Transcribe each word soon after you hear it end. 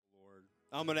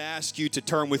I'm going to ask you to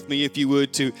turn with me, if you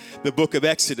would, to the book of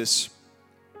Exodus.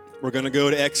 We're going to go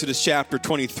to Exodus chapter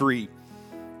 23,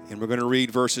 and we're going to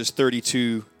read verses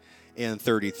 32 and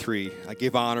 33. I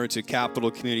give honor to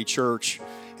Capital Community Church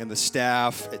and the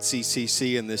staff at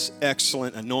CCC and this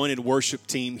excellent anointed worship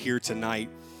team here tonight.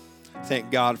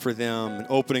 Thank God for them and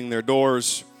opening their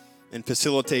doors and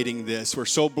facilitating this. We're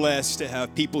so blessed to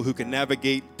have people who can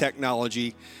navigate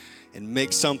technology and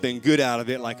make something good out of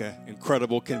it, like an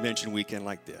incredible convention weekend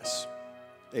like this.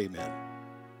 Amen.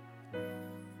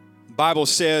 The Bible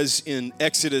says in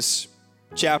Exodus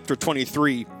chapter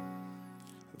 23,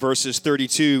 verses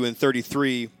 32 and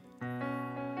 33,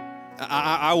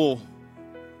 I will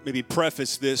maybe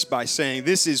preface this by saying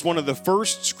this is one of the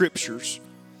first scriptures,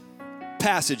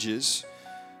 passages,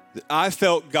 that I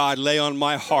felt God lay on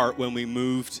my heart when we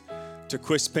moved to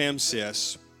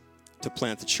Quispamsis to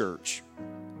plant the church.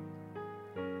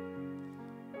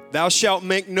 Thou shalt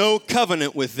make no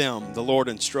covenant with them, the Lord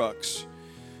instructs,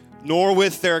 nor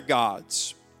with their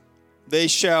gods. They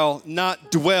shall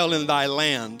not dwell in thy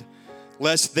land,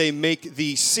 lest they make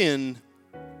thee sin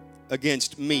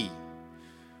against me.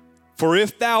 For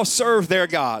if thou serve their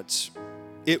gods,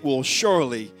 it will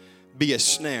surely be a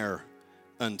snare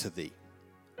unto thee.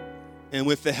 And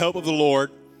with the help of the Lord,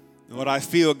 and what I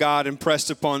feel God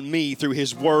impressed upon me through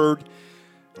his word,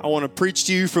 I want to preach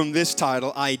to you from this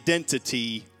title,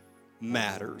 Identity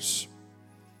Matters.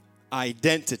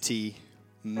 Identity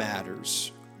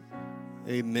matters.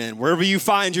 Amen. Wherever you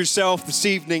find yourself this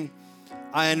evening,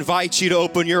 I invite you to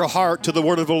open your heart to the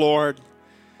word of the Lord.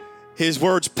 His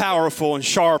word's powerful and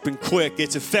sharp and quick.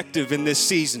 It's effective in this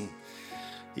season.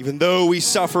 Even though we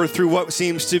suffer through what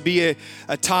seems to be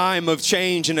a time of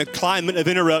change and a climate of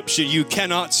interruption, you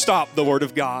cannot stop the word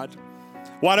of God.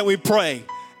 Why don't we pray,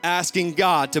 asking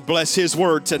God to bless his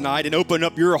word tonight and open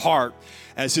up your heart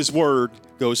as his word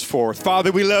goes forth.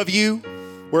 Father, we love you.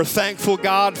 We're thankful,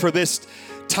 God, for this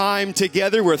time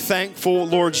together. We're thankful,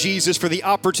 Lord Jesus, for the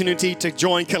opportunity to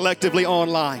join collectively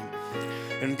online.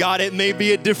 And God, it may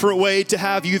be a different way to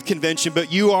have youth convention,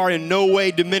 but you are in no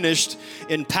way diminished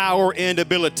in power and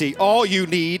ability. All you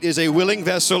need is a willing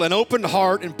vessel, an open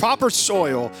heart, and proper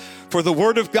soil for the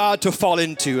word of God to fall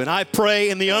into. And I pray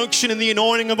in the unction and the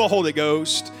anointing of the Holy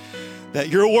Ghost that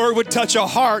your word would touch a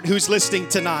heart who's listening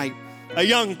tonight. A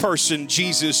young person,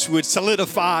 Jesus, would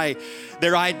solidify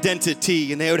their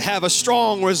identity and they would have a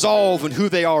strong resolve in who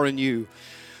they are in you.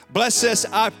 Bless us,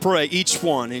 I pray, each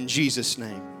one in Jesus'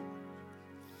 name.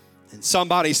 And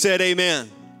somebody said amen.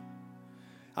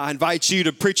 I invite you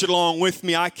to preach along with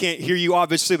me. I can't hear you,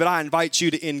 obviously, but I invite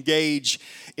you to engage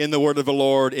in the word of the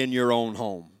Lord in your own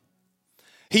home.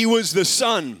 He was the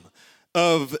son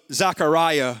of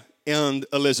Zachariah and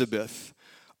Elizabeth,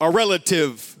 a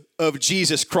relative of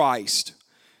Jesus Christ.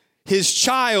 His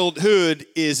childhood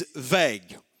is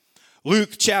vague.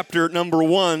 Luke chapter number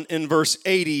 1 in verse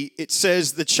 80, it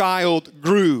says the child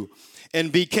grew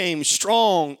and became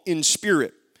strong in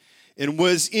spirit and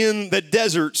was in the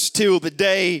deserts till the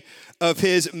day of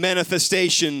his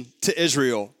manifestation to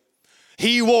Israel.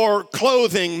 He wore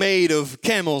clothing made of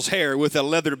camel's hair with a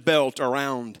leather belt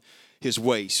around his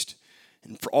waist.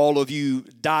 And for all of you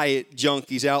diet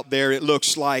junkies out there, it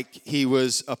looks like he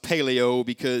was a paleo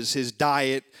because his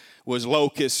diet was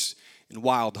locusts and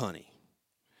wild honey.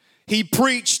 He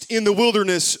preached in the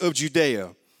wilderness of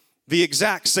Judea, the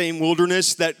exact same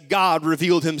wilderness that God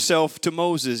revealed himself to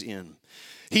Moses in.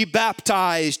 He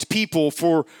baptized people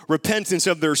for repentance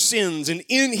of their sins, and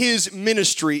in his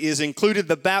ministry is included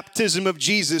the baptism of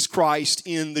Jesus Christ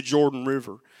in the Jordan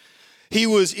River. He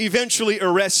was eventually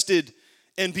arrested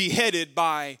and beheaded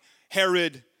by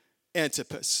Herod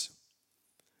Antipas.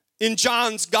 In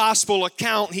John's gospel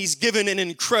account, he's given an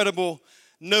incredible,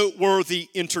 noteworthy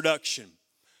introduction.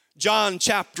 John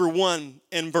chapter 1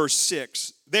 and verse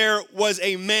 6. There was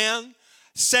a man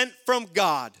sent from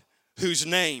God whose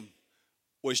name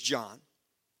was John.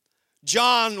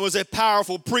 John was a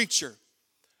powerful preacher,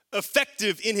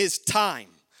 effective in his time.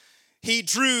 He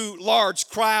drew large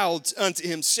crowds unto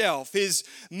himself. His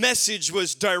message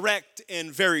was direct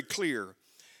and very clear.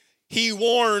 He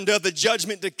warned of the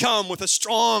judgment to come with a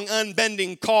strong,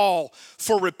 unbending call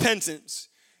for repentance.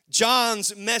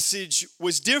 John's message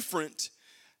was different.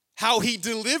 How he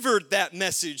delivered that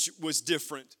message was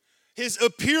different. His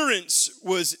appearance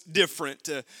was different.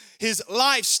 His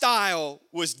lifestyle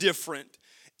was different.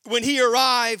 When he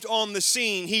arrived on the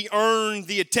scene, he earned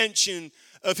the attention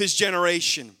of his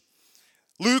generation.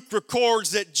 Luke records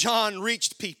that John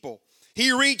reached people.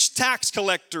 He reached tax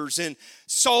collectors and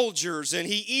soldiers, and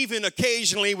he even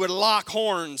occasionally would lock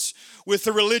horns with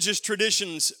the religious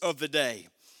traditions of the day.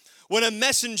 when a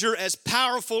messenger as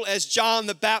powerful as John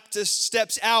the Baptist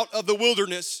steps out of the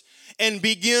wilderness and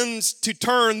begins to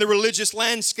turn the religious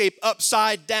landscape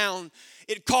upside down,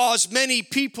 it caused many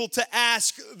people to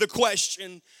ask the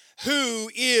question, who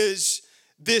is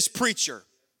this preacher?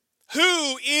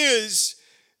 Who is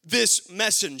this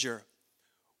messenger?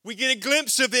 We get a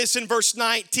glimpse of this in verse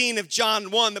 19 of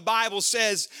John 1. The Bible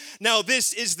says, now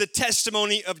this is the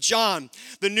testimony of John.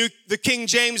 The King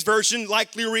James Version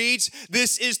likely reads,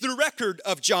 this is the record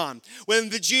of John. When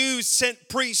the Jews sent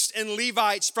priests and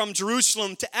Levites from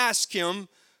Jerusalem to ask him,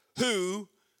 who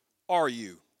are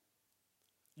you?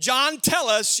 John, tell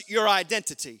us your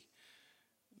identity.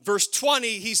 Verse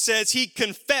 20, he says, he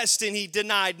confessed and he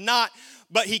denied not,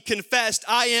 but he confessed,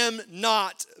 I am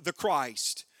not the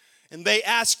Christ. And they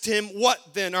asked him,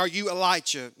 what then? Are you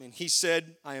Elijah? And he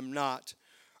said, I am not.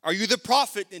 Are you the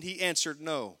prophet? And he answered,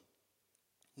 no.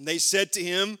 And they said to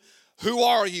him, who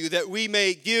are you, that we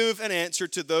may give an answer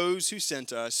to those who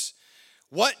sent us?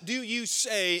 What do you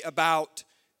say about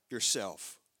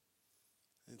yourself?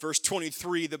 In verse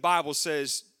 23, the Bible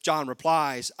says, John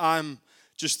replies, I'm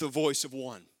just the voice of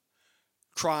one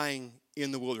crying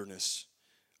in the wilderness.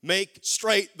 Make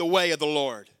straight the way of the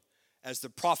Lord, as the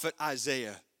prophet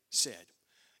Isaiah said.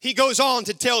 He goes on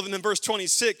to tell them in verse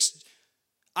 26,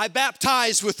 I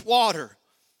baptize with water.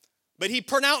 But he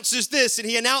pronounces this and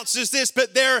he announces this,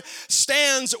 but there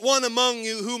stands one among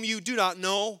you whom you do not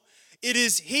know. It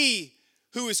is he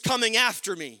who is coming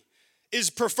after me, is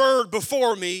preferred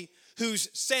before me, whose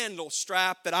sandal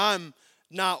strap that I'm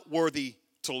not worthy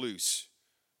to loose.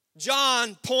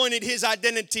 John pointed his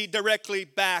identity directly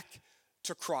back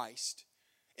to Christ.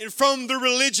 And from the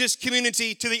religious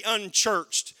community to the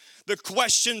unchurched, the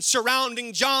question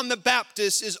surrounding John the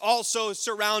Baptist is also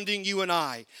surrounding you and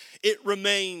I. It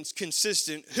remains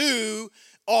consistent. Who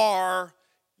are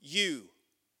you?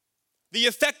 The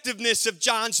effectiveness of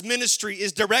John's ministry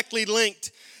is directly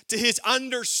linked to his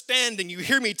understanding, you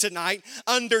hear me tonight,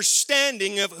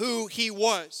 understanding of who he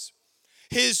was.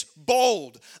 His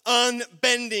bold,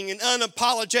 unbending, and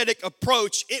unapologetic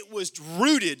approach, it was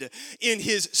rooted in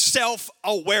his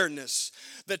self-awareness.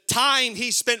 The time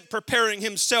he spent preparing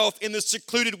himself in the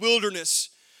secluded wilderness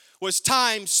was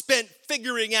time spent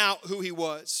figuring out who he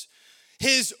was.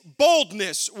 His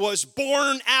boldness was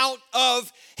born out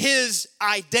of his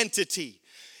identity.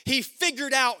 He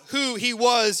figured out who he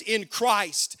was in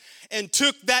Christ and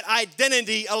took that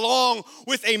identity along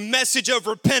with a message of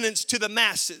repentance to the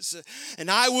masses. And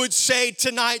I would say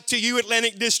tonight to you,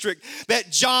 Atlantic District,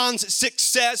 that John's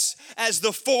success as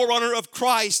the forerunner of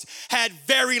Christ had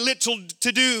very little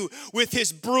to do with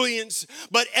his brilliance,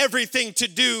 but everything to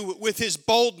do with his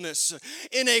boldness.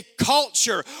 In a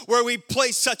culture where we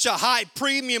place such a high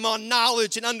premium on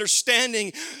knowledge and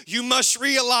understanding, you must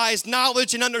realize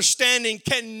knowledge and understanding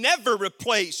can never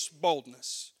replace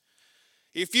boldness.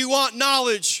 If you want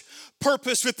knowledge,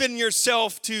 purpose within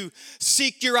yourself to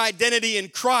seek your identity in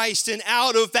Christ, and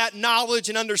out of that knowledge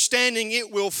and understanding,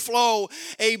 it will flow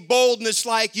a boldness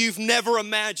like you've never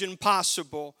imagined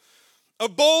possible. A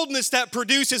boldness that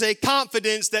produces a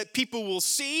confidence that people will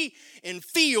see and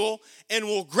feel and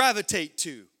will gravitate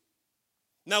to.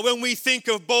 Now, when we think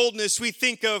of boldness, we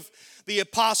think of the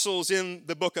apostles in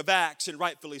the book of Acts, and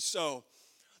rightfully so.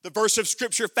 The verse of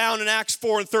scripture found in Acts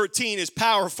 4:13 is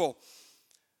powerful.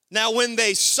 Now, when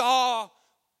they saw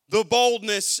the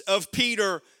boldness of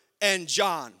Peter and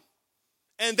John,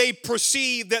 and they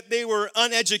perceived that they were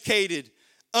uneducated,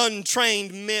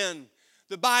 untrained men,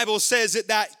 the Bible says that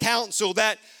that council,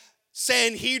 that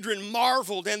Sanhedrin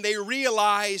marveled, and they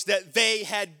realized that they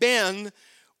had been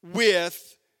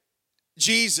with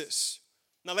Jesus.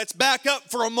 Now, let's back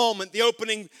up for a moment. The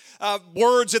opening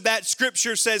words of that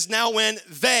scripture says, now when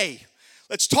they.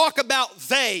 Let's talk about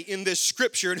they in this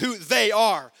scripture and who they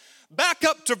are. Back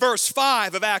up to verse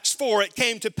 5 of Acts 4, it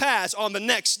came to pass on the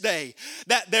next day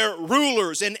that their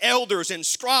rulers and elders and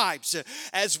scribes,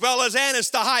 as well as Annas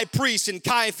the high priest and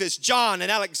Caiaphas, John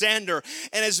and Alexander,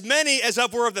 and as many as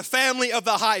were of the family of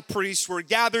the high priest were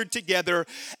gathered together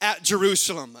at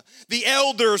Jerusalem. The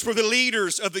elders were the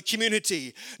leaders of the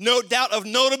community, no doubt of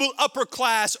notable upper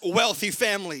class wealthy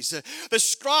families. The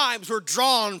scribes were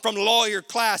drawn from lawyer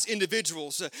class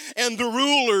individuals, and the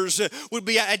rulers would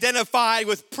be identified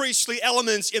with priestly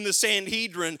elements in the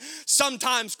Sanhedrin,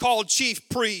 sometimes called chief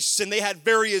priests, and they had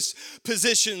various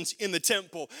positions in the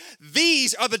temple.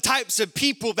 These are the types of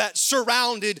people that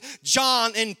surrounded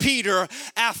John and Peter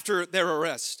after their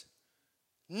arrest.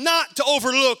 Not to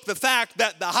overlook the fact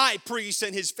that the high priest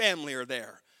and his family are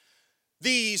there.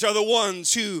 These are the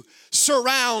ones who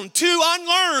surround two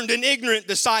unlearned and ignorant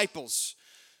disciples.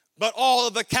 but all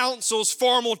of the council's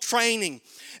formal training,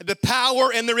 the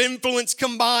power and their influence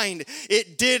combined,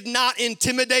 it did not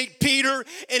intimidate Peter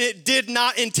and it did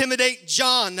not intimidate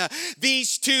John.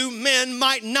 These two men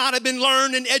might not have been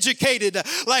learned and educated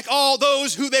like all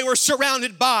those who they were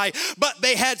surrounded by, but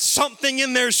they had something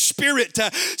in their spirit,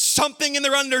 something in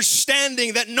their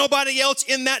understanding that nobody else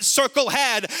in that circle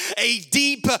had, a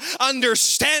deep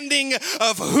understanding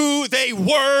of who they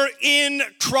were in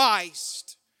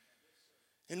Christ.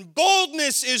 And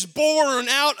boldness is born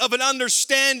out of an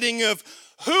understanding of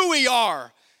who we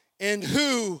are and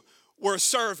who we're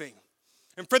serving.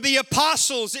 And for the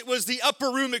apostles, it was the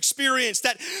upper room experience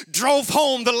that drove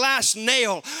home the last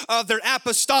nail of their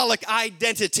apostolic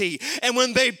identity. And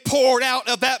when they poured out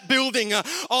of that building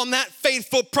on that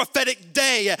faithful prophetic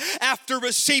day after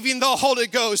receiving the Holy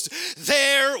Ghost,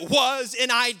 there was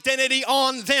an identity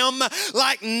on them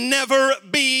like never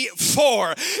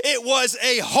before. It was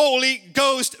a Holy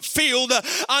Ghost-filled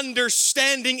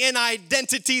understanding and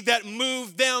identity that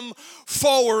moved them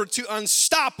forward to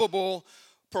unstoppable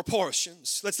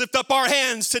proportions. Let's lift up our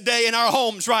hands today in our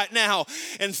homes right now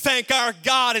and thank our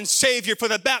God and Savior for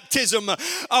the baptism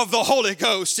of the Holy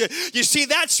Ghost. You see,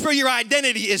 that's where your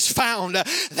identity is found.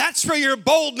 That's where your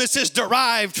boldness is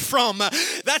derived from.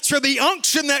 That's where the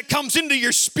unction that comes into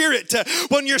your spirit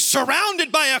when you're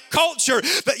surrounded by a culture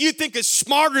that you think is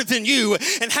smarter than you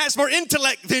and has more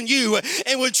intellect than you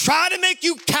and would try to make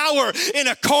you cower in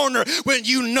a corner when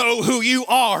you know who you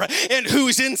are and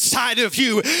who's inside of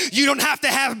you. You don't have to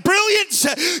have brilliance,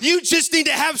 you just need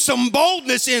to have some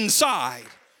boldness inside.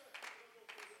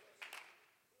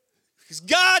 Because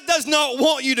God does not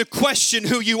want you to question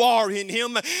who you are in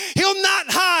Him. He'll not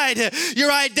hide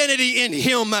your identity in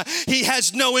Him. He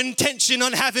has no intention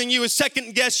on having you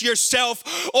second guess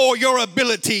yourself or your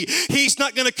ability. He's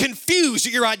not going to confuse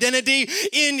your identity.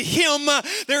 In Him,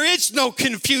 there is no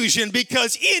confusion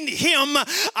because in Him,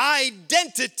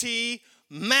 identity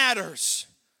matters.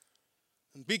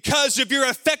 Because of your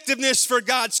effectiveness for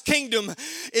God's kingdom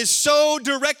is so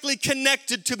directly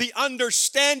connected to the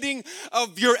understanding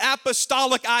of your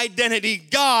apostolic identity,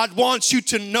 God wants you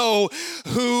to know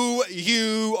who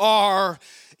you are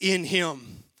in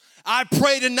Him. I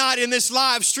pray tonight in this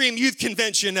live stream youth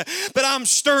convention that I'm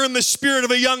stirring the spirit of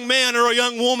a young man or a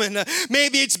young woman.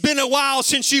 Maybe it's been a while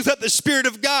since you've let the Spirit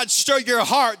of God stir your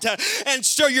heart and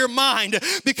stir your mind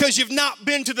because you've not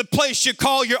been to the place you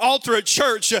call your altar at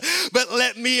church. But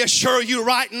let me assure you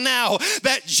right now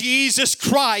that Jesus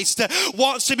Christ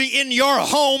wants to be in your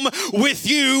home with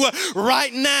you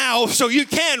right now so you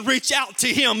can reach out to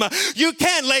Him. You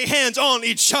can lay hands on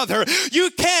each other.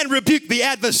 You can rebuke the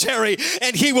adversary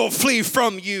and he will flee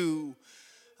from you.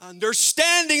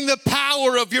 Understanding the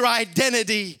power of your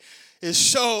identity is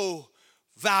so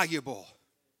valuable,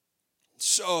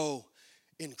 so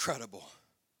incredible.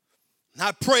 And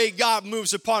I pray God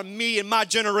moves upon me and my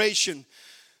generation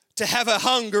to have a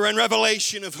hunger and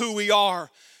revelation of who we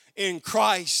are in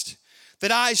Christ,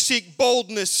 that I seek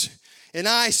boldness and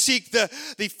I seek the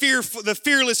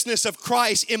fearlessness of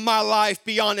Christ in my life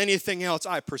beyond anything else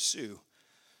I pursue.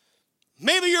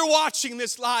 Maybe you're watching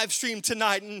this live stream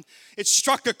tonight and it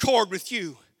struck a chord with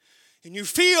you. And you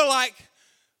feel like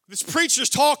this preacher's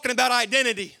talking about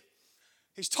identity.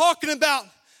 He's talking about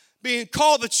being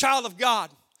called the child of God.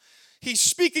 He's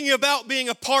speaking about being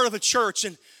a part of a church.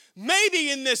 And maybe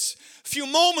in this few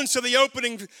moments of the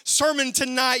opening sermon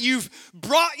tonight, you've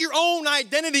brought your own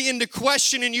identity into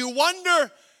question and you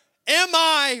wonder, am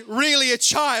I really a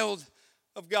child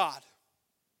of God?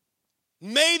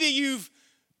 Maybe you've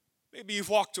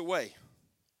walked away.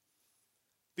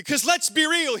 Because let's be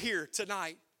real here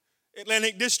tonight,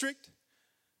 Atlantic District.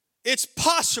 It's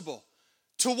possible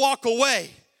to walk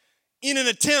away in an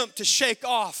attempt to shake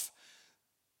off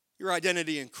your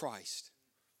identity in Christ.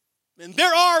 And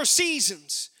there are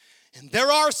seasons and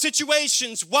there are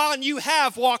situations while you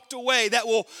have walked away that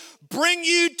will bring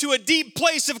you to a deep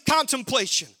place of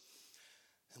contemplation.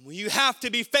 And when you have to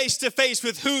be face to face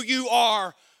with who you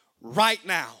are right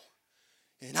now.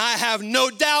 And I have no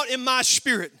doubt in my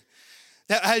spirit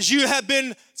that as you have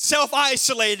been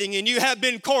self-isolating and you have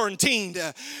been quarantined,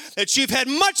 that you've had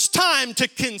much time to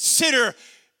consider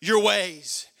your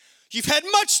ways. You've had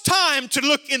much time to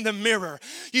look in the mirror.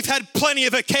 You've had plenty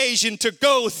of occasion to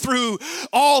go through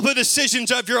all the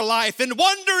decisions of your life and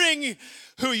wondering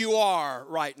who you are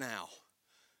right now.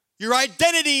 Your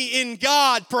identity in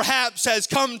God perhaps has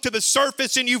come to the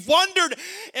surface and you've wondered,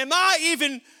 am I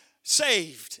even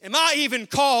saved? Am I even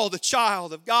called a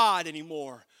child of God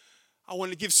anymore? I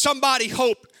want to give somebody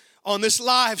hope on this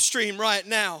live stream right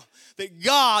now that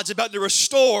God's about to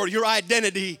restore your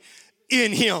identity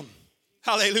in Him.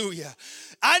 Hallelujah.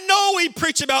 I know we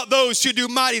preach about those who do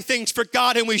mighty things for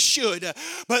God, and we should,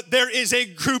 but there is a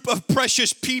group of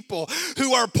precious people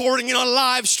who are pouring in on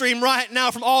live stream right now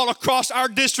from all across our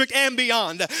district and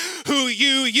beyond, who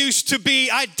you used to be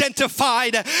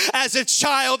identified as a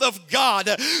child of God.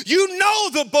 You know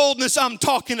the boldness I'm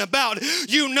talking about.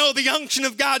 You know the unction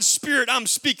of God's Spirit I'm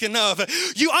speaking of.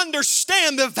 You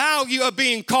understand the value of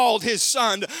being called His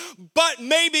son, but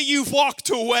maybe you've walked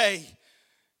away.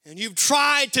 And you've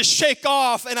tried to shake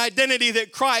off an identity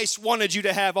that Christ wanted you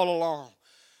to have all along.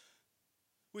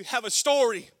 We have a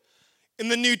story in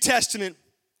the New Testament.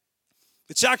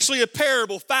 It's actually a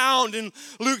parable found in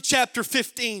Luke chapter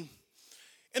 15.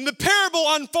 And the parable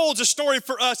unfolds a story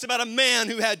for us about a man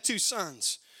who had two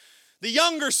sons. The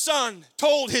younger son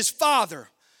told his father,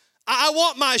 I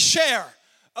want my share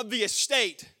of the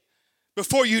estate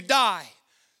before you die.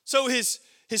 So his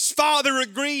father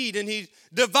agreed, and he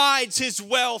divides his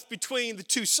wealth between the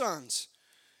two sons.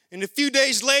 And a few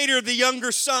days later, the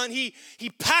younger son, he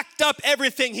packed up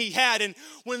everything he had. And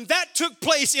when that took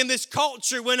place in this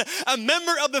culture, when a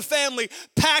member of the family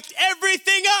packed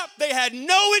everything up, they had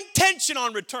no intention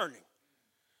on returning.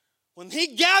 When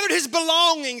he gathered his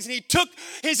belongings and he took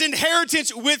his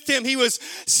inheritance with him, he was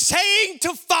saying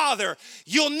to Father,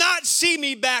 you'll not see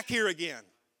me back here again.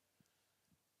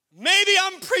 Maybe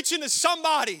I'm preaching to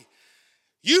somebody.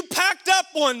 You packed up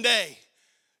one day,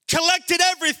 collected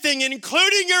everything,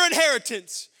 including your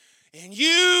inheritance, and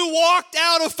you walked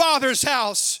out of Father's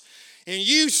house, and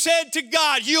you said to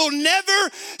God, you'll never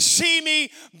see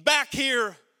me back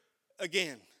here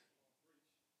again.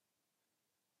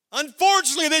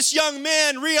 Unfortunately, this young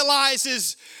man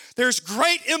realizes there's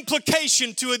great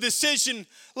implication to a decision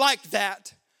like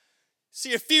that.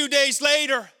 See, a few days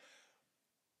later,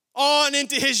 on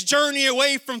into his journey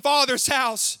away from Father's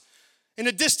house, in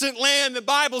a distant land, the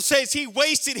Bible says he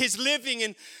wasted his living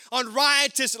and on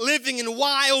riotous living and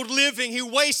wild living. He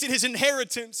wasted his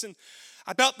inheritance. And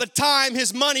about the time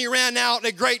his money ran out,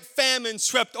 a great famine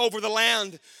swept over the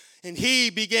land, and he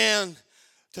began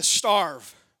to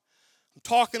starve. I'm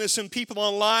talking to some people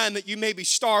online that you may be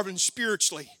starving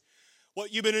spiritually.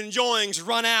 What you've been enjoying has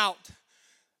run out,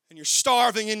 and you're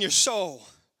starving in your soul.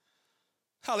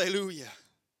 Hallelujah.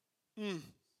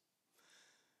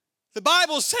 The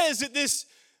Bible says that this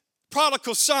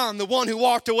prodigal son, the one who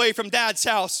walked away from dad's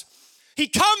house, he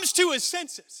comes to his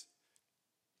senses.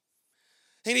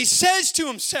 And he says to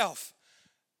himself,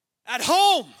 at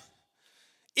home,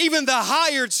 even the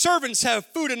hired servants have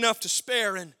food enough to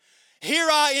spare, and here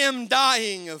I am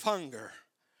dying of hunger.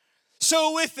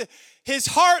 So with his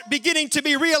heart beginning to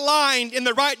be realigned in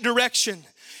the right direction,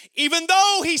 even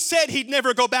though he said he'd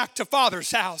never go back to Father's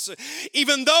house,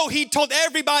 even though he told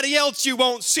everybody else, you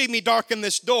won't see me darken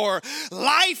this door,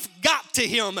 life got to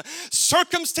him.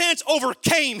 Circumstance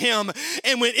overcame him.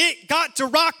 And when it got to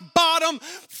rock bottom,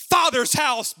 Father's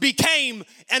house became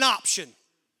an option.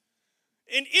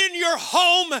 And in your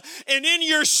home and in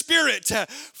your spirit,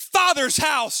 Father's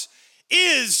house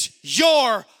is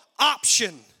your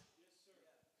option.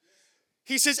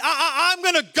 He says, I'm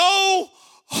going to go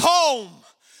home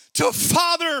to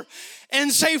Father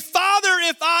and say, Father,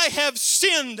 if I have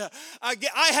sinned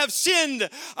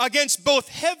against both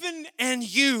heaven and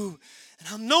you, and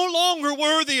I'm no longer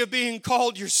worthy of being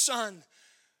called your son.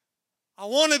 I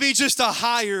want to be just a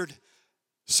hired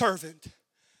servant.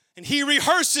 And he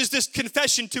rehearses this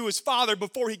confession to his father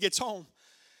before he gets home.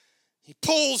 He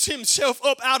pulls himself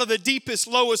up out of the deepest,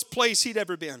 lowest place he'd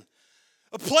ever been.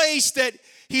 A place that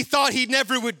he thought he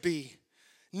never would be.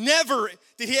 Never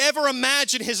did he ever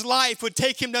imagine his life would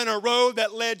take him down a road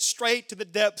that led straight to the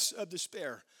depths of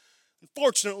despair.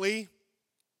 Unfortunately,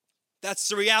 that's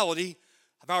the reality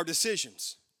of our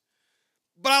decisions.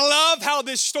 But I love how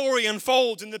this story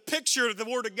unfolds and the picture of the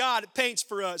Word of God it paints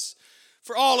for us,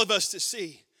 for all of us to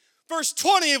see. Verse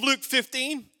 20 of Luke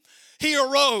 15, he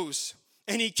arose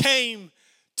and he came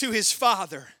to his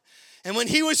father. And when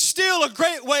he was still a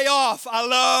great way off, I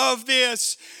love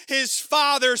this, his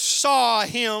father saw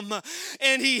him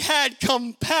and he had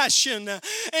compassion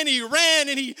and he ran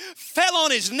and he fell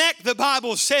on his neck, the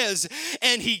Bible says,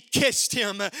 and he kissed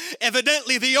him.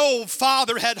 Evidently, the old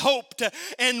father had hoped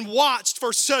and watched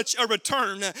for such a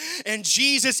return. And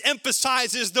Jesus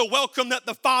emphasizes the welcome that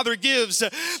the father gives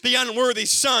the unworthy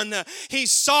son. He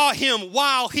saw him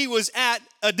while he was at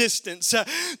a distance.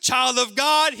 Child of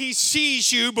God, he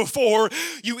sees you before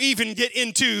you even get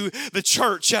into the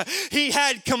church. He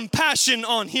had compassion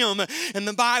on him, and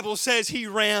the Bible says he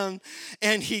ran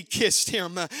and he kissed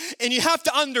him. And you have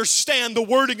to understand the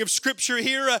wording of Scripture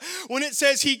here. When it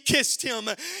says he kissed him,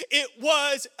 it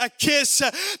was a kiss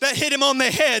that hit him on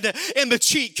the head and the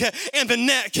cheek and the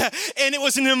neck, and it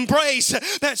was an embrace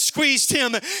that squeezed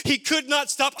him. He could not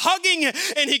stop hugging,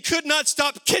 and he could not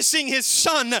stop kissing his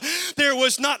son.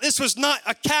 This was not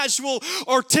a casual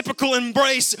or typical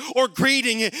embrace or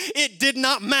greeting. It did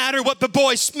not matter what the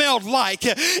boy smelled like.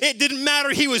 It didn't matter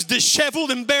he was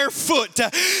disheveled and barefoot.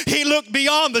 He looked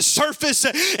beyond the surface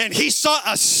and he saw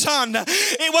a son.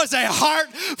 It was a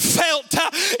heartfelt,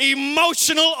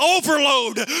 emotional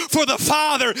overload for the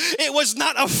father. It was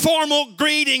not a formal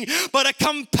greeting, but a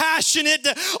compassionate,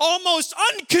 almost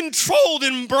uncontrolled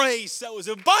embrace that was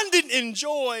abundant in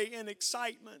joy and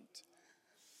excitement.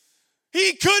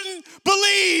 He couldn't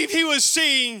believe he was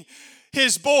seeing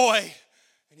his boy.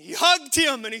 And he hugged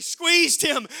him and he squeezed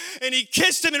him and he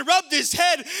kissed him and rubbed his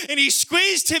head and he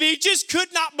squeezed him. He just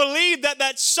could not believe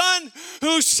that son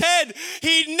who said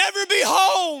he'd never be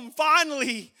home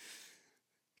finally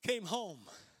came home.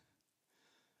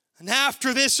 And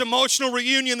after this emotional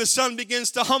reunion, the son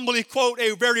begins to humbly quote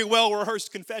a very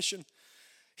well-rehearsed confession.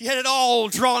 He had it all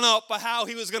drawn up by how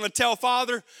he was going to tell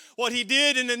Father what he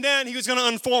did, and then he was going to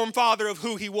inform Father of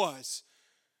who he was.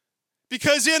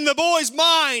 Because in the boy's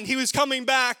mind, he was coming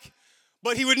back,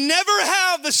 but he would never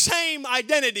have the same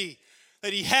identity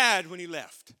that he had when he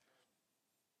left.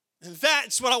 And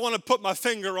that's what I want to put my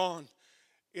finger on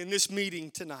in this meeting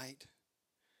tonight.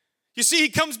 You see, he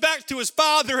comes back to his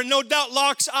father and no doubt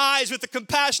locks eyes with a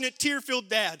compassionate, tear-filled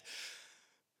dad.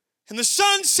 And the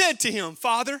son said to him,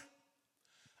 Father,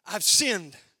 I've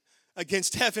sinned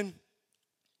against heaven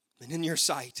and in your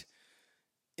sight,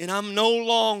 and I'm no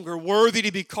longer worthy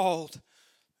to be called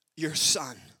your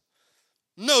son.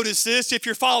 Notice this, if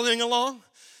you're following along.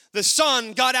 The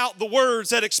son got out the words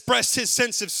that expressed his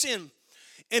sense of sin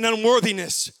and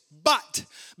unworthiness, but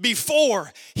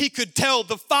before he could tell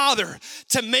the father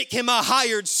to make him a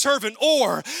hired servant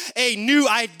or a new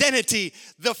identity,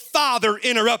 the father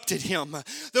interrupted him.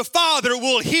 The father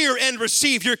will hear and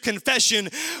receive your confession,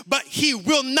 but he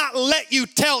will not let you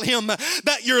tell him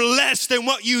that you're less than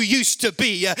what you used to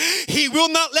be. He will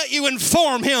not let you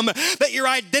inform him that your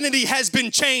identity has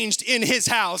been changed in his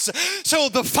house. So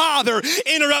the father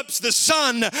interrupts the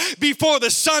son before the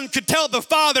son could tell the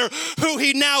father who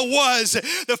he now was.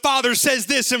 The father says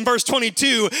this in verse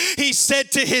 22. He said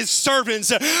to his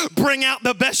servants, bring out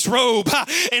the best robe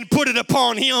and put it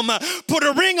upon him. Put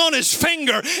a ring on his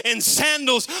finger and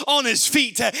sandals on his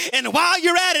feet. And while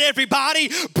you're at it, everybody,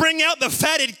 bring out the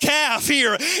fatted calf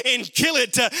here and kill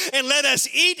it and let us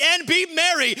eat and be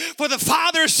merry. For the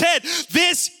father said,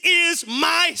 this is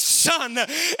my son.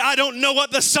 I don't know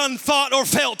what the son thought or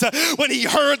felt when he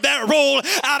heard that roll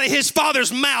out of his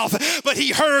father's mouth, but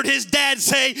he heard his dad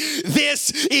say,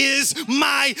 this is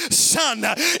my son.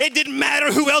 It didn't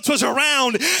matter who else was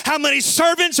around, how many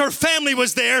servants or family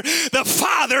was there. The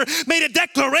father made a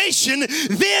declaration,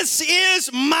 this is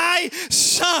my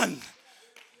son.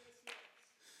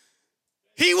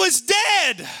 He was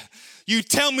dead. You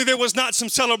tell me there was not some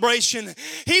celebration.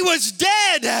 He was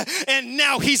dead and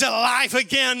now he's alive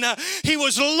again. He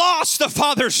was lost, the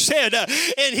father said,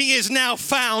 and he is now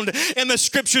found. And the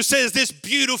scripture says this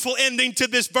beautiful ending to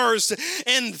this verse,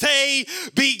 and they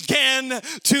began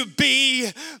to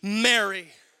be merry.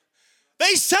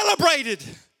 They celebrated.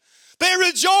 They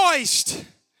rejoiced.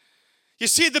 You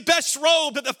see, the best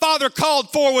robe that the father called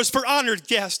for was for honored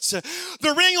guests.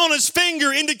 The ring on his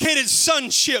finger indicated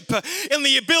sonship and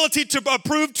the ability to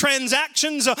approve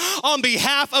transactions on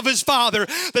behalf of his father.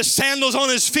 The sandals on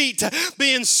his feet,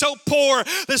 being so poor,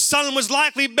 the son was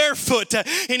likely barefoot.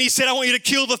 And he said, I want you to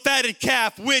kill the fatted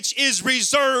calf, which is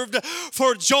reserved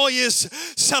for joyous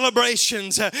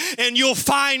celebrations. And you'll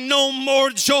find no more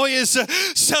joyous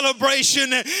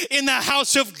celebration in the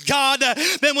house of God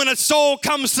than when a soul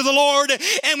comes to the Lord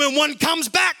and when one comes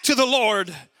back to the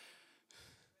Lord.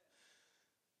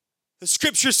 The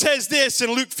scripture says this in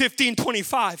Luke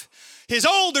 15:25. His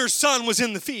older son was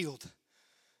in the field.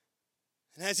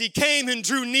 And as he came and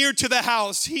drew near to the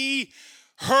house, he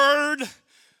heard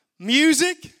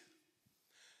music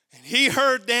and he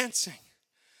heard dancing.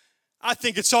 I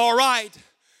think it's all right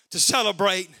to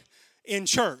celebrate in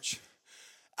church.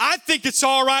 I think it's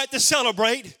all right to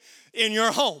celebrate in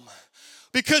your home.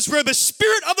 Because where the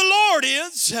Spirit of the Lord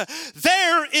is,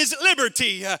 there is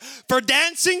liberty for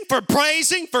dancing, for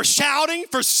praising, for shouting,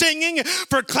 for singing,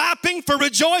 for clapping, for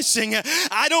rejoicing.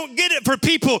 I don't get it for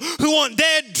people who want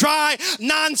dead, dry,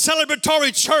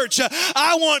 non-celebratory church.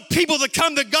 I want people to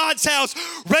come to God's house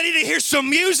ready to hear some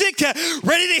music,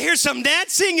 ready to hear some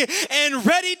dancing, and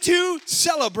ready to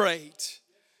celebrate.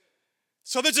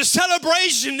 So there's a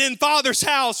celebration in Father's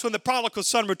house when the prodigal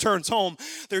son returns home.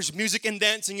 There's music and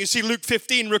dancing. You see, Luke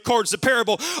 15 records the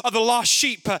parable of the lost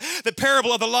sheep, the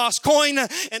parable of the lost coin,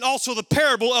 and also the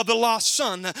parable of the lost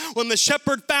son. When the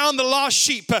shepherd found the lost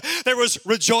sheep, there was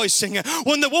rejoicing.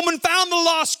 When the woman found the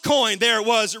lost coin, there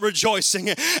was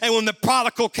rejoicing. And when the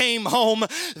prodigal came home,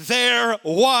 there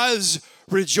was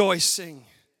rejoicing.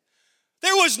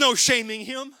 There was no shaming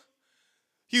him.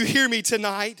 You hear me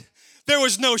tonight? There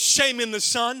was no shame in the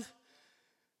son.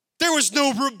 There was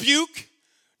no rebuke,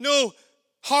 no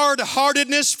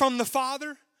hard-heartedness from the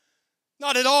father.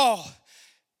 Not at all.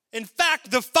 In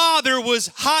fact, the father was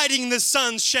hiding the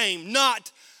son's shame,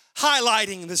 not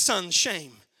highlighting the son's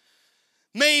shame.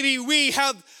 Maybe we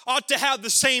ought to have the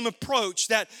same approach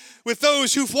that with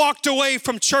those who've walked away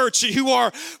from church and who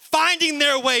are finding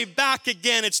their way back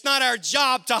again, it's not our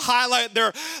job to highlight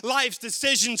their life's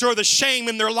decisions or the shame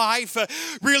in their life.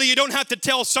 Really, you don't have to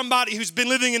tell somebody who's been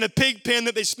living in a pig pen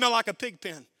that they smell like a pig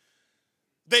pen.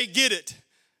 They get it.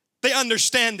 They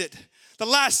understand it. The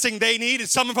last thing they need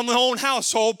is someone from their own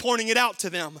household pointing it out to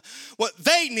them. What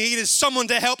they need is someone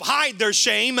to help hide their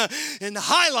shame and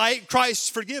highlight Christ's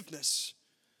forgiveness.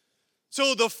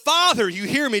 So the father, you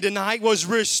hear me tonight, was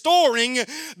restoring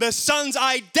the son's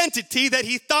identity that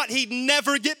he thought he'd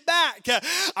never get back.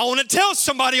 I want to tell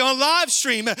somebody on live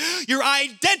stream, your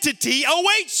identity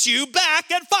awaits you back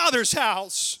at Father's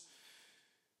house.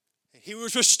 He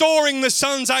was restoring the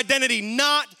son's identity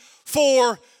not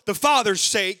for the father's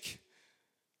sake,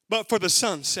 but for the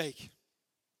son's sake.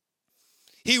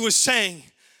 He was saying,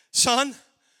 son,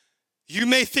 you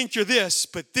may think you're this,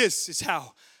 but this is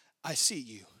how I see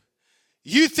you.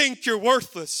 You think you're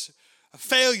worthless, a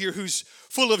failure who's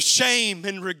full of shame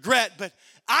and regret, but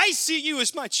I see you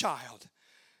as my child.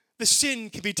 The sin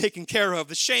can be taken care of.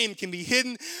 The shame can be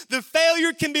hidden. The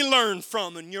failure can be learned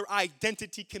from, and your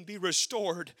identity can be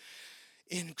restored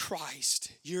in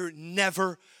Christ. You're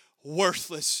never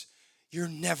worthless. You're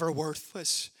never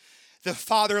worthless. The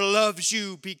Father loves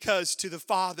you because to the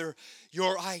Father,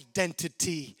 your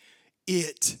identity,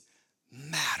 it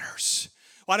matters.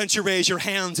 Why don't you raise your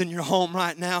hands in your home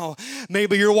right now?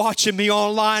 Maybe you're watching me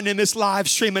online in this live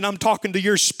stream and I'm talking to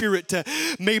your spirit.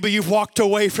 Maybe you've walked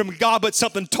away from God, but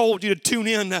something told you to tune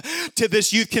in to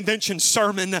this youth convention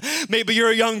sermon. Maybe you're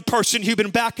a young person who've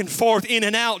been back and forth, in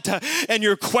and out, and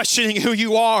you're questioning who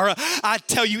you are. I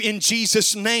tell you in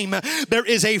Jesus' name, there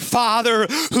is a Father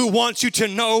who wants you to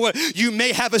know you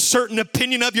may have a certain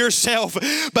opinion of yourself,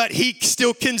 but He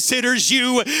still considers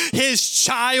you His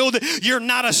child. You're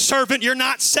not a servant. You're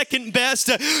not second best.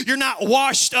 You're not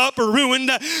washed up or ruined.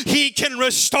 He can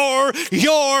restore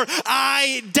your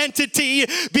identity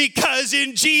because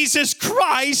in Jesus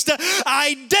Christ,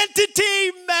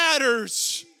 identity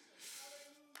matters.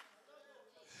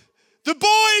 The boy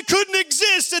couldn't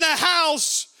exist in a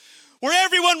house where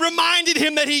everyone reminded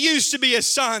him that he used to be a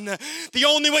son. The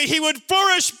only way he would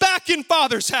flourish back in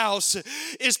Father's house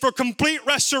is for complete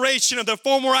restoration of the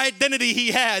former identity he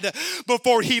had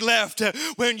before he left.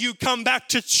 When you come back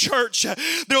to church,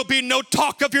 there'll be no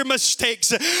talk of your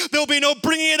mistakes. There'll be no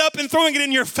bringing it up and throwing it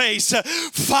in your face.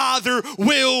 Father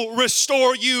will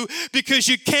restore you because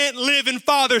you can't live in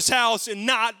Father's house and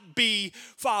not be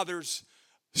Father's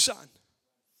son.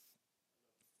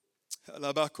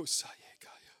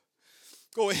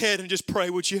 Go ahead and just pray,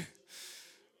 would you?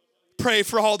 Pray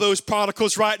for all those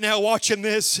prodigals right now watching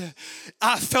this.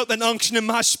 I felt an unction in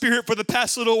my spirit for the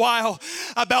past little while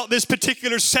about this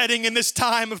particular setting in this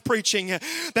time of preaching.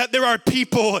 That there are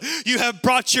people, you have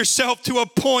brought yourself to a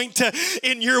point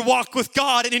in your walk with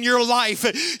God and in your life.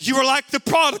 You are like the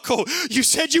prodigal. You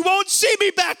said you won't see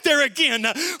me back there again.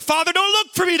 Father, don't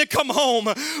look for me to come home.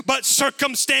 But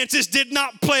circumstances did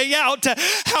not play out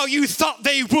how you thought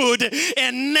they would.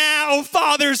 And now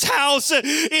Father's house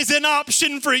is an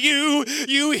option for you.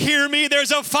 You hear me?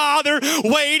 There's a Father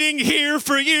waiting here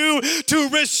for you to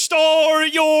restore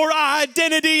your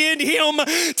identity in Him,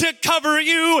 to cover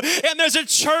you. And there's a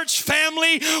church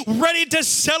family ready to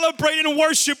celebrate and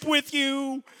worship with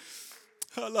you.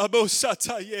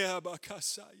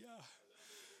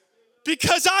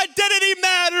 Because identity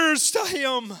matters to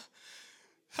Him.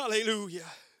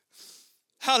 Hallelujah.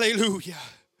 Hallelujah.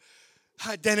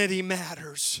 Identity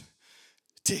matters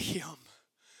to Him.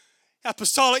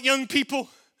 Apostolic young people,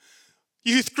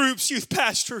 Youth groups, youth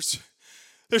pastors,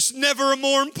 there's never a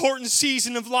more important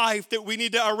season of life that we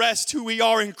need to arrest who we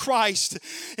are in Christ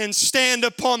and stand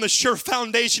upon the sure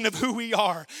foundation of who we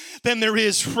are than there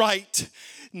is right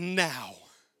now.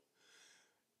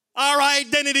 Our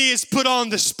identity is put on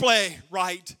display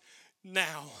right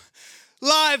now.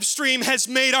 Live stream has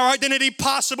made our identity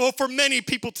possible for many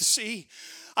people to see.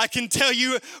 I can tell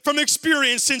you from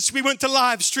experience, since we went to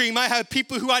live stream, I have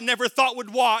people who I never thought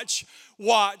would watch.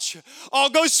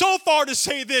 I'll go so far to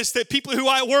say this, that people who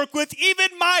I work with, even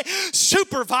my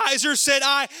supervisor, said,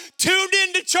 I tuned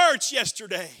into church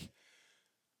yesterday.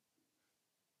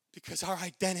 Because our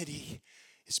identity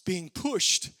is being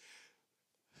pushed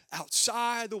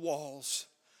outside the walls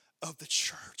of the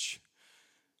church.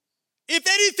 If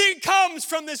anything comes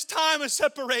from this time of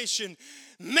separation,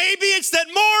 maybe it's that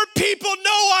more people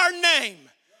know our name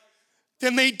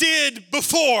than they did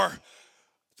before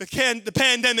the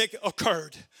pandemic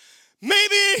occurred.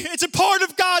 Maybe it's a part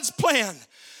of God's plan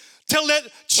to let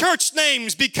church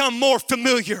names become more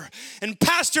familiar and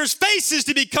pastors' faces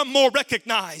to become more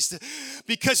recognized.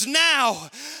 Because now,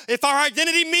 if our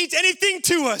identity means anything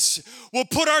to us, we'll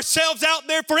put ourselves out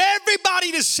there for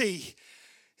everybody to see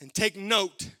and take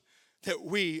note that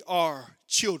we are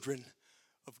children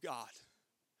of God.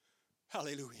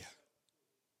 Hallelujah.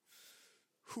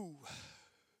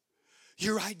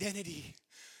 Your identity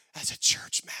as a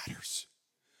church matters.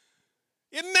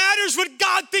 It matters what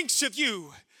God thinks of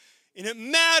you. And it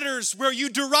matters where you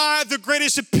derive the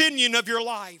greatest opinion of your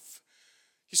life.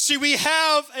 You see, we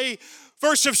have a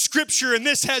verse of scripture, and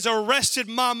this has arrested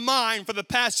my mind for the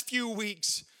past few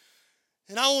weeks.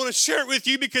 And I want to share it with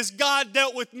you because God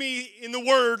dealt with me in the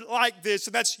word like this.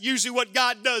 And that's usually what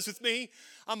God does with me.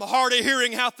 I'm hard of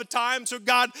hearing half the time, so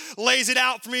God lays it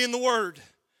out for me in the word.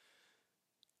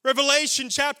 Revelation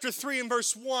chapter 3 and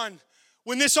verse 1.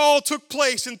 When this all took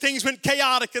place and things went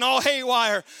chaotic and all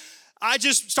haywire, I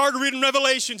just started reading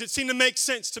Revelations. It seemed to make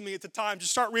sense to me at the time.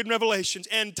 Just start reading Revelations.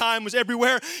 End time was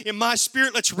everywhere in my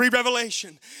spirit. Let's read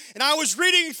Revelation. And I was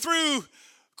reading through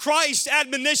Christ's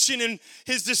admonition and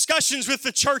his discussions with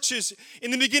the churches in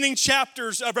the beginning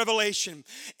chapters of Revelation.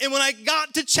 And when I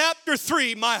got to chapter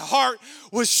 3, my heart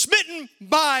was smitten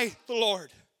by the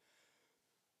Lord.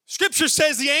 Scripture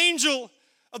says the angel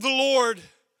of the Lord,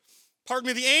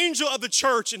 the angel of the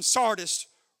church in Sardis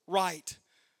write.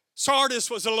 Sardis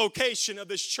was a location of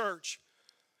this church.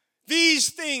 These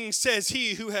things says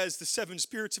he who has the 7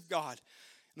 spirits of God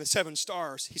and the 7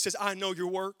 stars. He says, I know your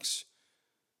works,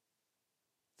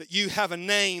 that you have a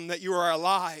name, that you are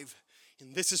alive.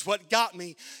 And this is what got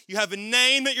me. You have a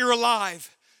name that you're alive.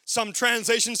 Some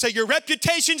translations say your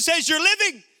reputation says you're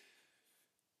living.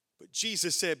 But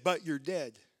Jesus said, but you're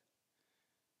dead.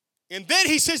 And then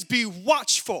he says, be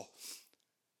watchful.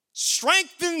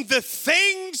 Strengthen the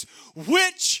things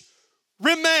which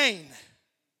remain,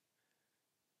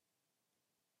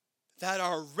 that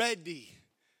are ready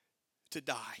to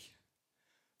die.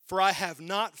 For I have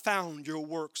not found your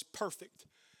works perfect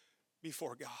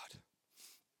before God.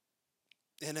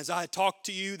 And as I talk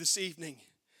to you this evening,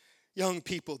 young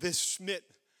people, this smote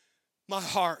my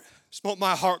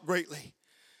heart greatly.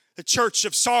 The church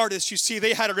of Sardis, you see,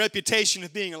 they had a reputation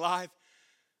of being alive.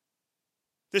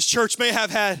 This church may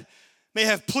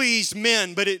have pleased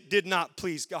men, but it did not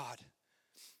please God.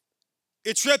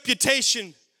 Its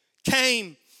reputation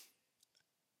came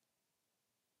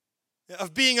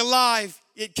of being alive.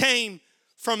 It came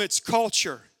from its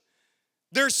culture.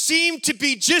 There seemed to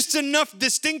be just enough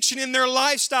distinction in their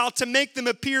lifestyle to make them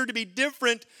appear to be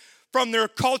different from their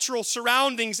cultural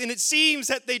surroundings. And it seems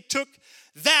that they took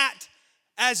that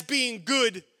as being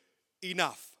good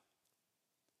enough.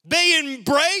 They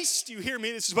embraced, you hear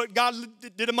me, this is what God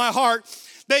did in my heart.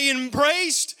 They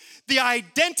embraced the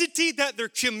identity that their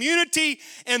community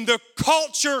and their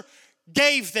culture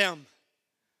gave them.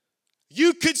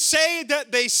 You could say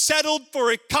that they settled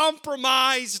for a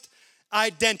compromised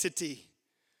identity.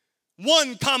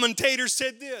 One commentator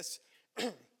said this.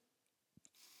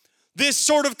 This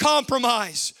sort of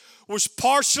compromise was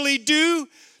partially due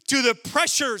to the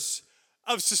pressures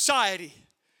of society.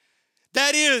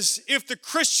 That is, if the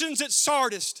Christians at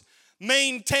Sardis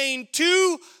maintained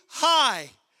too high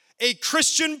a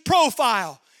Christian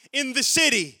profile in the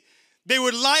city, they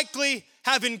would likely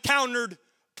have encountered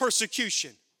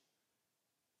persecution.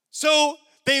 So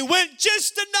they went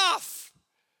just enough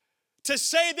to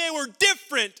say they were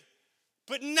different,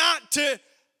 but not to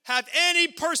have any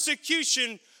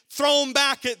persecution thrown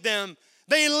back at them.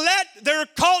 They let their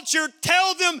culture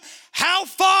tell them how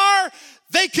far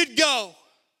they could go.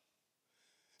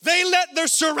 They let their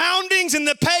surroundings and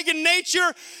the pagan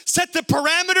nature set the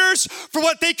parameters for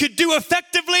what they could do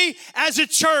effectively as a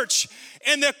church.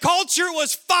 And the culture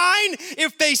was fine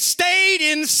if they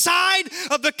stayed inside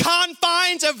of the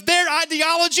confines of their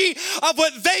ideology of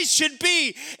what they should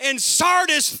be. And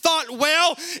Sardis thought,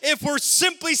 well, if we're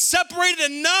simply separated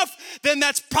enough, then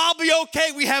that's probably okay.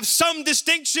 We have some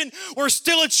distinction. We're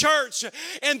still a church.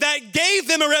 And that gave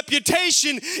them a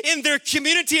reputation in their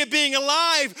community of being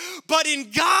alive. But in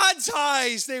God's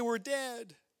eyes, they were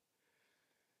dead.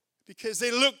 Because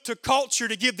they looked to culture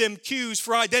to give them cues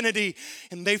for identity,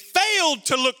 and they failed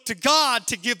to look to God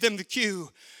to give them the cue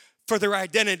for their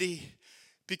identity.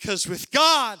 Because with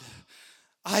God,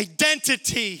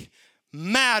 identity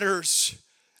matters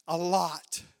a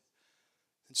lot.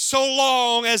 So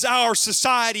long as our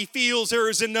society feels there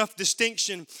is enough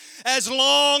distinction, as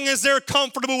long as they're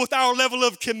comfortable with our level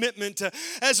of commitment,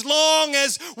 as long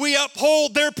as we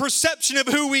uphold their perception of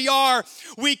who we are,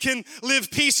 we can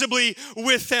live peaceably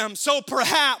with them. So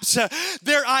perhaps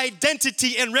their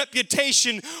identity and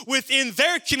reputation within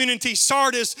their community,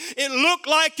 Sardis, it looked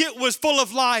like it was full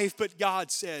of life, but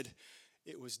God said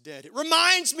it was dead. It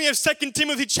reminds me of 2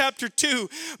 Timothy chapter 2,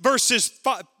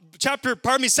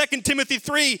 2 Timothy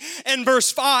 3 and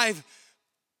verse 5.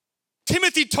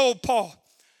 Timothy told Paul,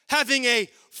 having a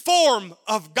form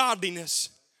of godliness,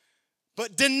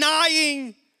 but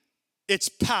denying its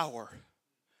power.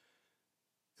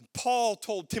 And Paul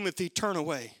told Timothy, turn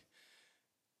away.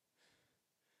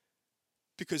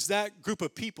 Because that group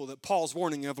of people that Paul's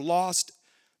warning have lost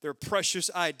their precious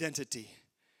identity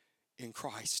in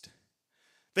Christ.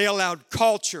 They allowed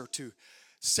culture to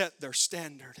set their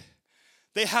standard.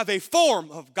 They have a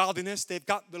form of godliness. They've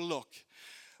got the look.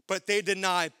 But they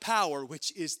deny power,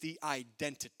 which is the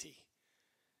identity.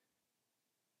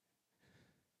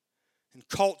 And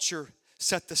culture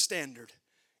set the standard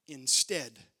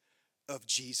instead of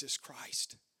Jesus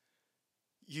Christ.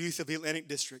 Youth of the Atlantic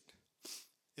District,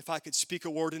 if I could speak a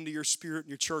word into your spirit and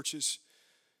your churches,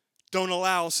 don't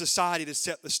allow society to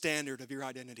set the standard of your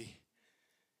identity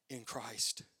in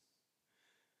Christ.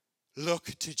 Look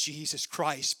to Jesus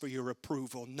Christ for your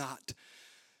approval, not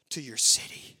to your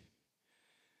city.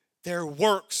 Their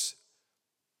works,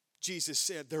 Jesus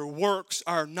said, their works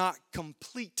are not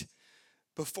complete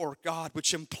before God,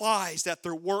 which implies that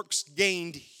their works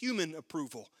gained human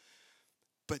approval,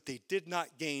 but they did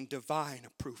not gain divine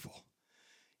approval.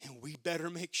 And we better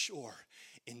make sure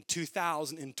in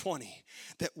 2020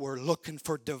 that we're looking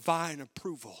for divine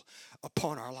approval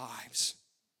upon our lives.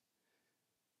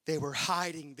 They were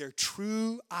hiding their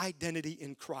true identity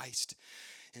in Christ.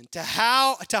 And to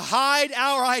hide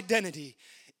our identity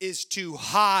is to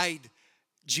hide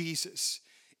Jesus.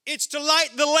 It's to light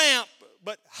the lamp,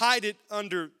 but hide it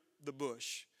under the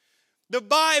bush.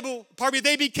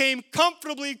 They became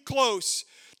comfortably close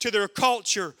to their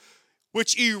culture,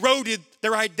 which eroded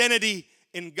their identity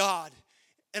in God.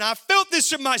 And I felt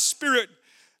this in my spirit.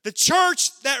 The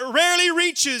church that rarely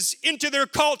reaches into their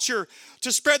culture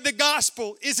to spread the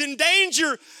gospel is in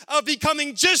danger of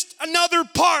becoming just another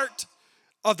part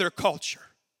of their culture.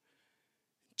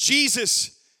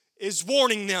 Jesus is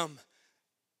warning them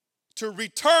to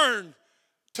return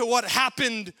to what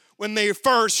happened when they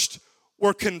first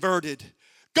were converted.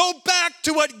 Go back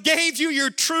to what gave you your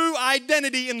true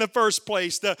identity in the first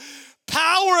place, the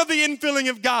power of the infilling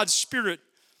of God's Spirit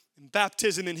and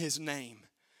baptism in His name.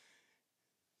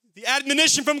 The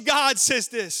admonition from God says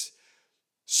this: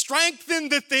 strengthen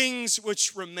the things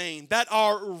which remain, that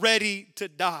are ready to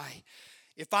die.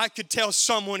 If I could tell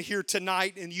someone here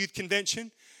tonight in youth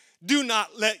convention, do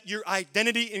not let your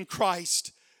identity in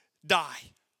Christ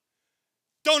die.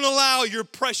 Don't allow your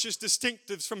precious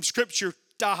distinctives from Scripture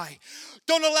die.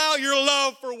 Don't allow your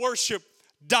love for worship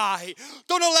die.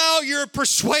 Don't allow your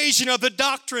persuasion of the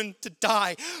doctrine to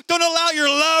die. Don't allow your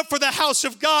love for the house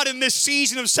of God in this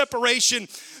season of separation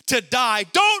to die.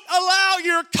 Don't allow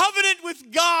your covenant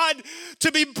with God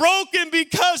to be broken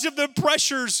because of the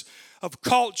pressures of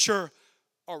culture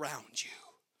around you.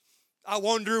 I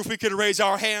wonder if we could raise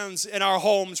our hands in our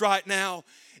homes right now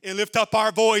and lift up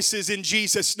our voices in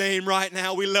Jesus' name right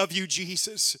now. We love you,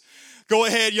 Jesus. Go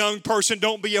ahead, young person.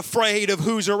 Don't be afraid of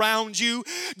who's around you.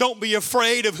 Don't be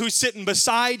afraid of who's sitting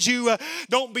beside you.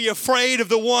 Don't be afraid of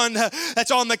the one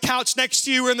that's on the couch next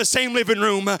to you or in the same living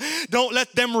room. Don't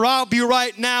let them rob you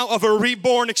right now of a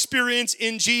reborn experience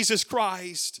in Jesus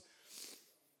Christ.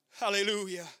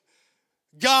 Hallelujah.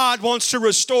 God wants to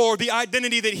restore the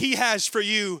identity that He has for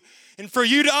you And for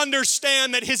you to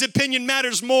understand that his opinion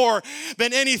matters more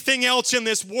than anything else in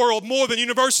this world, more than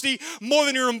university, more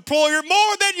than your employer,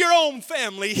 more than your own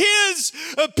family. His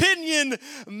opinion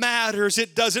matters.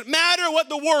 It doesn't matter what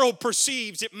the world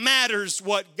perceives. It matters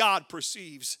what God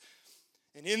perceives.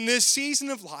 And in this season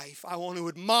of life, I want to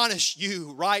admonish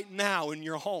you right now in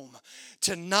your home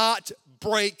to not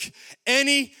break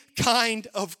any kind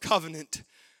of covenant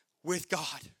with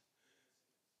God.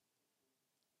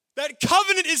 That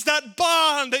covenant is that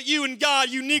bond that you and God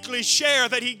uniquely share,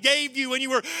 that he gave you when you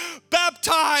were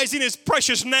baptized in his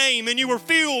precious name and you were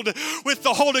filled with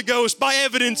the Holy Ghost by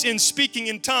evidence in speaking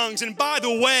in tongues. And by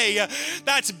the way,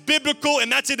 that's biblical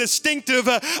and that's a distinctive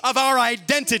of our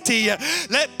identity.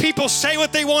 Let people say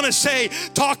what they want to say.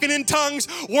 Talking in tongues,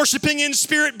 worshiping in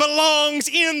spirit belongs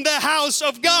in the house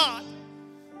of God.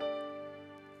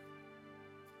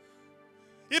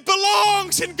 It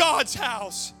belongs in God's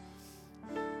house.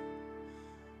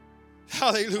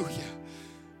 Hallelujah.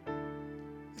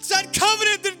 It's that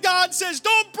covenant that God says,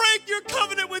 don't break your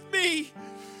covenant with me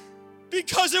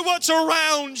because of what's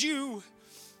around you.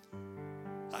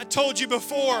 I told you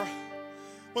before,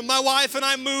 when my wife and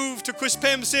I moved to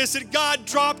Quispamsis, that God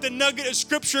dropped a nugget of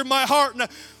scripture in my heart. And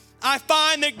I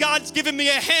find that God's given me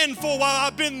a handful while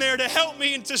I've been there to help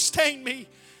me and sustain me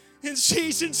in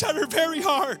seasons that are very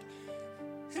hard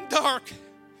and dark.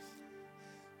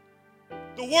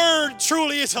 The word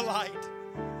truly is a light.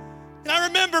 And I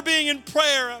remember being in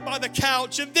prayer by the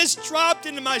couch, and this dropped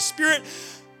into my spirit.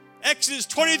 Exodus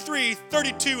 23,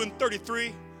 32, and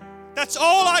 33. That's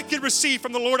all I could receive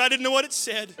from the Lord. I didn't know what it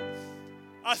said.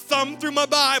 I thumbed through my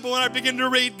Bible and I began to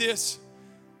read this.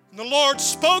 And the Lord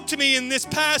spoke to me in this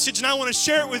passage, and I want to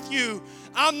share it with you.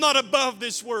 I'm not above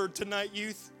this word tonight,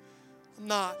 youth. I'm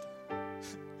not.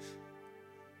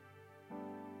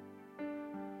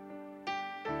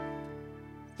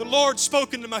 The Lord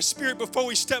spoke into my spirit before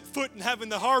we stepped foot in having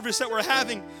the harvest that we're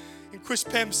having in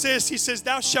Quispamsis. He says,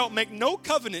 thou shalt make no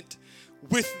covenant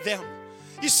with them.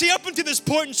 You see, up until this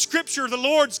point in Scripture, the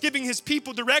Lord's giving his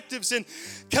people directives and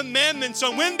commandments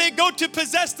on when they go to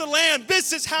possess the land.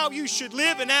 This is how you should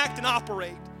live and act and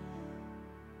operate.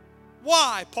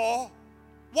 Why, Paul?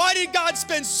 Why did God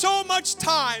spend so much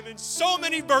time and so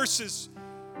many verses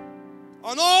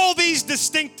on all these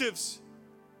distinctives?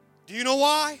 Do you know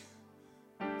why?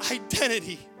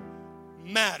 Identity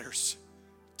matters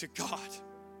to God.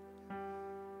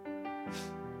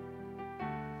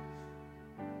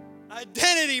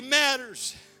 Identity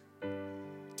matters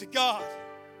to God.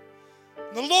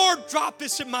 The Lord dropped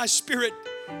this in my spirit.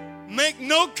 Make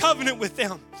no covenant with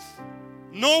them,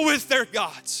 nor with their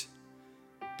gods.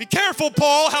 Be careful,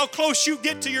 Paul, how close you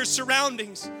get to your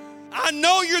surroundings. I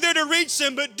know you're there to reach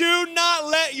them, but do not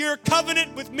let your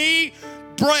covenant with me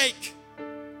break.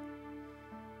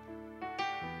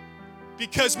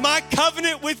 Because my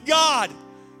covenant with God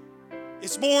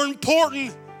is more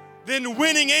important than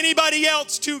winning anybody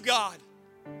else to God.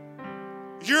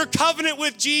 Your covenant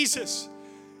with Jesus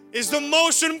is the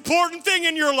most important thing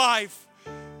in your life,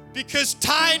 because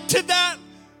tied to that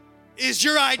is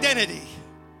your identity.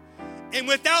 And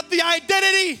without the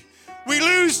identity, we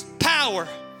lose power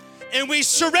and we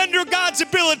surrender God's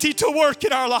ability to work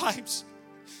in our lives.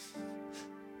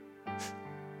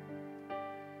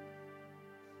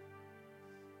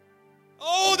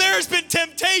 Oh, there's been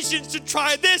temptations to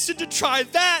try this and to try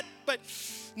that, but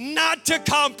not to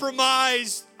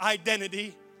compromise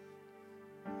identity.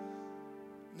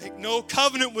 Make no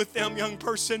covenant with them, young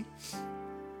person,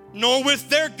 nor with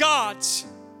their gods.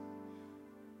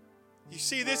 You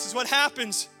see, this is what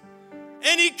happens.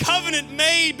 Any covenant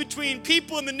made between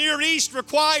people in the Near East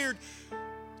required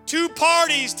two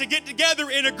parties to get together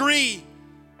and agree.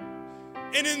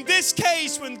 And in this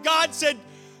case, when God said,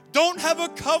 don't have a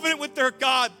covenant with their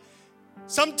God,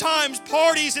 sometimes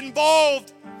parties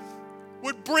involved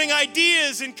would bring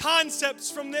ideas and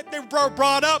concepts from that they were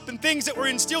brought up and things that were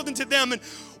instilled into them. And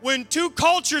when two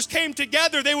cultures came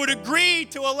together, they would agree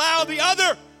to allow the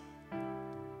other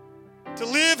to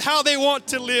live how they want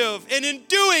to live. And in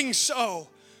doing so,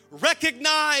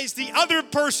 recognize the other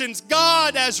person's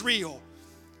God as real.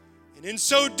 And in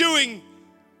so doing,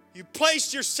 you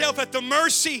place yourself at the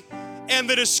mercy and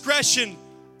the discretion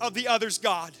of the other's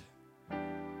God.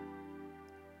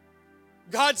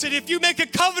 God said, if you make a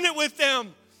covenant with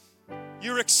them,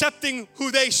 you're accepting who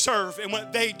they serve and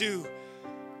what they do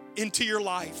into your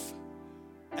life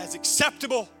as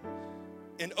acceptable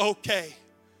and okay.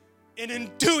 And in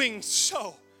doing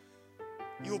so,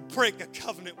 you'll break a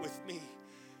covenant with me,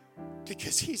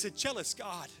 because he's a jealous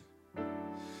God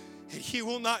and he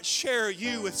will not share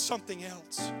you with something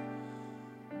else.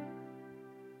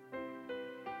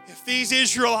 If if these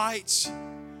Israelites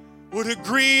would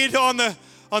agree on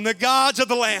the gods of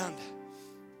the land,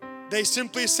 they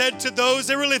simply said to those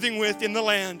they were living with in the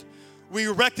land, we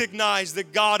recognize the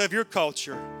God of your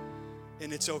culture,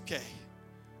 and it's okay.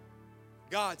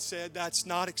 God said that's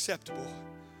not acceptable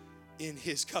in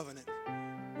his covenant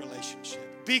relationship.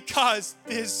 Because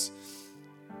this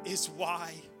is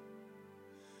why.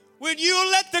 When you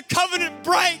let the covenant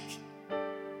break,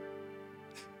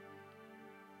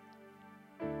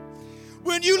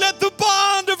 when you let the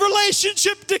bond of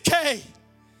relationship decay,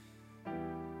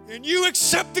 and you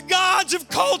accept the gods of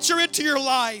culture into your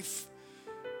life,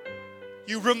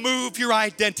 you remove your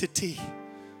identity.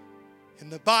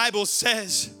 And the Bible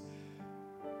says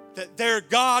that their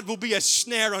God will be a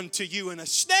snare unto you. And a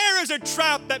snare is a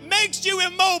trap that makes you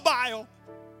immobile,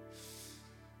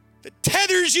 that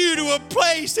tethers you to a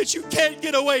place that you can't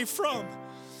get away from.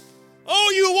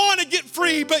 Oh, you want to get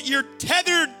free, but you're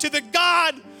tethered to the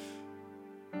God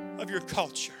of your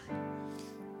culture.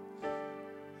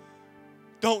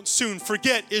 Don't soon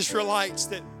forget, Israelites,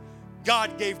 that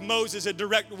God gave Moses a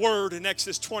direct word in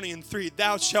Exodus 20:3.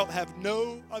 Thou shalt have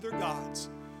no other gods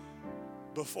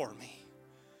before me.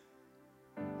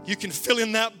 You can fill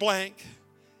in that blank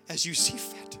as you see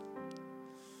fit.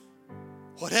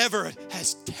 Whatever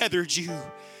has tethered you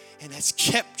and has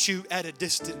kept you at a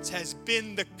distance has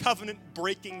been the covenant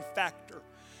breaking factor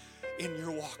in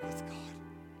your walk with God.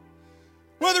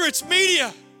 Whether it's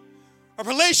media, a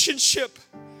relationship,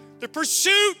 the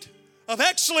pursuit of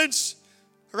excellence,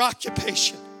 or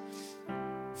occupation,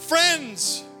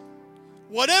 friends,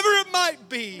 whatever it might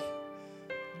be,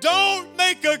 don't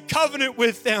make a covenant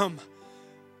with them.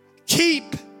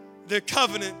 Keep the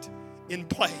covenant in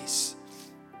place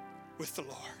with the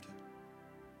Lord.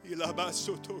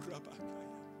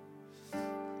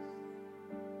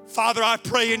 Father, I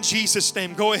pray in Jesus'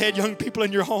 name. Go ahead, young people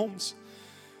in your homes.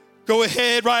 Go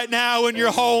ahead right now in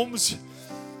your homes,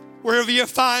 wherever you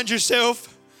find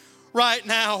yourself right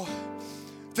now.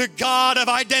 The God of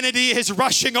identity is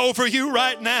rushing over you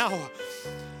right now.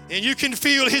 And you can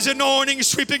feel his anointing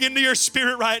sweeping into your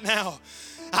spirit right now.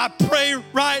 I pray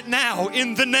right now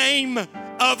in the name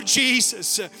of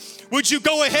Jesus. Would you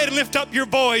go ahead and lift up your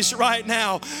voice right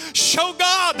now? Show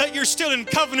God that you're still in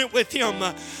covenant with him.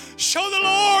 Show the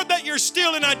Lord that you're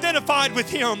still identified with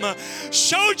him.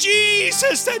 Show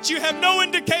Jesus that you have no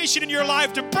indication in your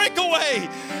life to break away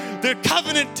the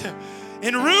covenant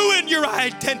and ruin your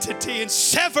identity and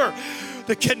sever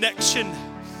the connection.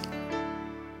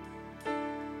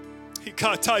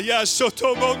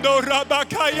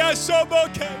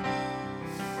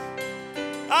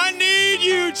 I need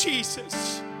you,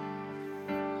 Jesus.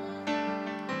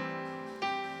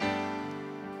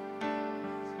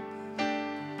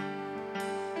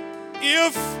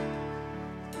 If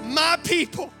my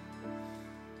people,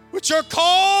 which are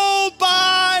called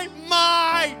by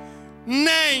my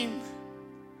name,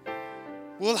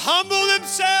 will humble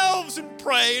themselves and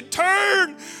pray and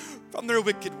turn from their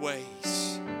wicked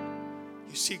ways.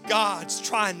 You see, God's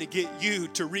trying to get you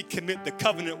to recommit the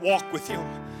covenant walk with him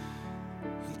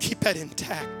and keep that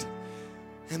intact.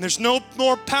 And there's no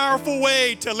more powerful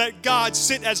way to let God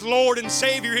sit as Lord and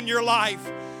Savior in your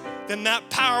life than that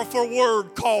powerful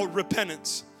word called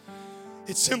repentance.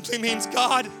 It simply means,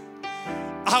 God,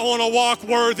 I want to walk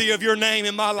worthy of your name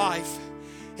in my life.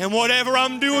 And whatever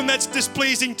I'm doing that's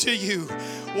displeasing to you,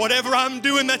 whatever I'm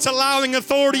doing that's allowing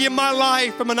authority in my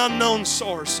life from an unknown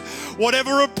source,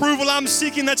 whatever approval I'm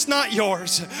seeking that's not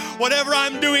yours, whatever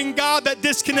I'm doing, God, that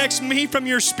disconnects me from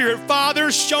your spirit,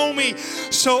 Father, show me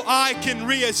so I can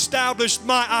reestablish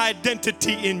my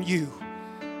identity in you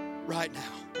right now.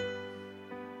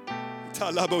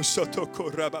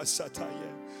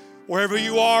 Wherever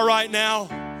you are right now,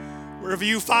 wherever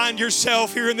you find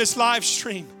yourself here in this live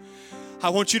stream, I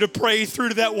want you to pray through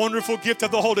to that wonderful gift of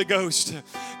the Holy Ghost.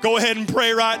 Go ahead and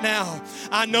pray right now.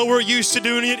 I know we're used to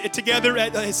doing it together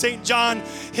at St. John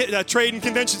Trade and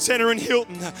Convention Center in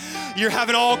Hilton. You're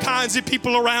having all kinds of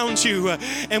people around you.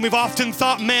 And we've often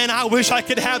thought, man, I wish I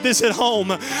could have this at home.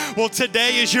 Well,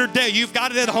 today is your day. You've got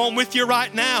it at home with you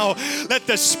right now. Let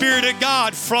the Spirit of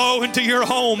God flow into your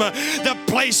home. The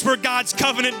place where God's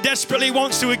covenant desperately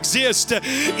wants to exist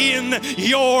in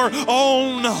your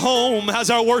own home.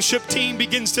 As our worship team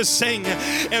begins to sing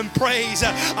and praise,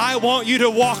 I want you to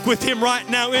walk with him right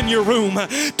now in your room.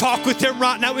 Talk with him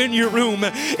right now in your room.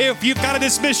 If you've got to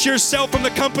dismiss yourself from the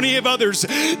company of others,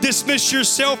 dismiss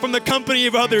yourself from the company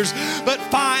of others, but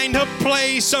find a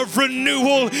place of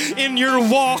renewal in your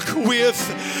walk with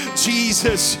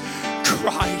Jesus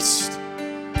Christ.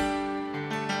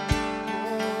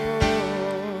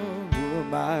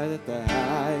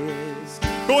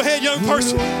 Go Go ahead, young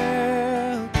person.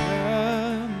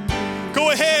 Go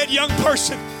ahead, young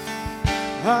person.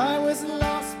 I was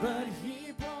lost.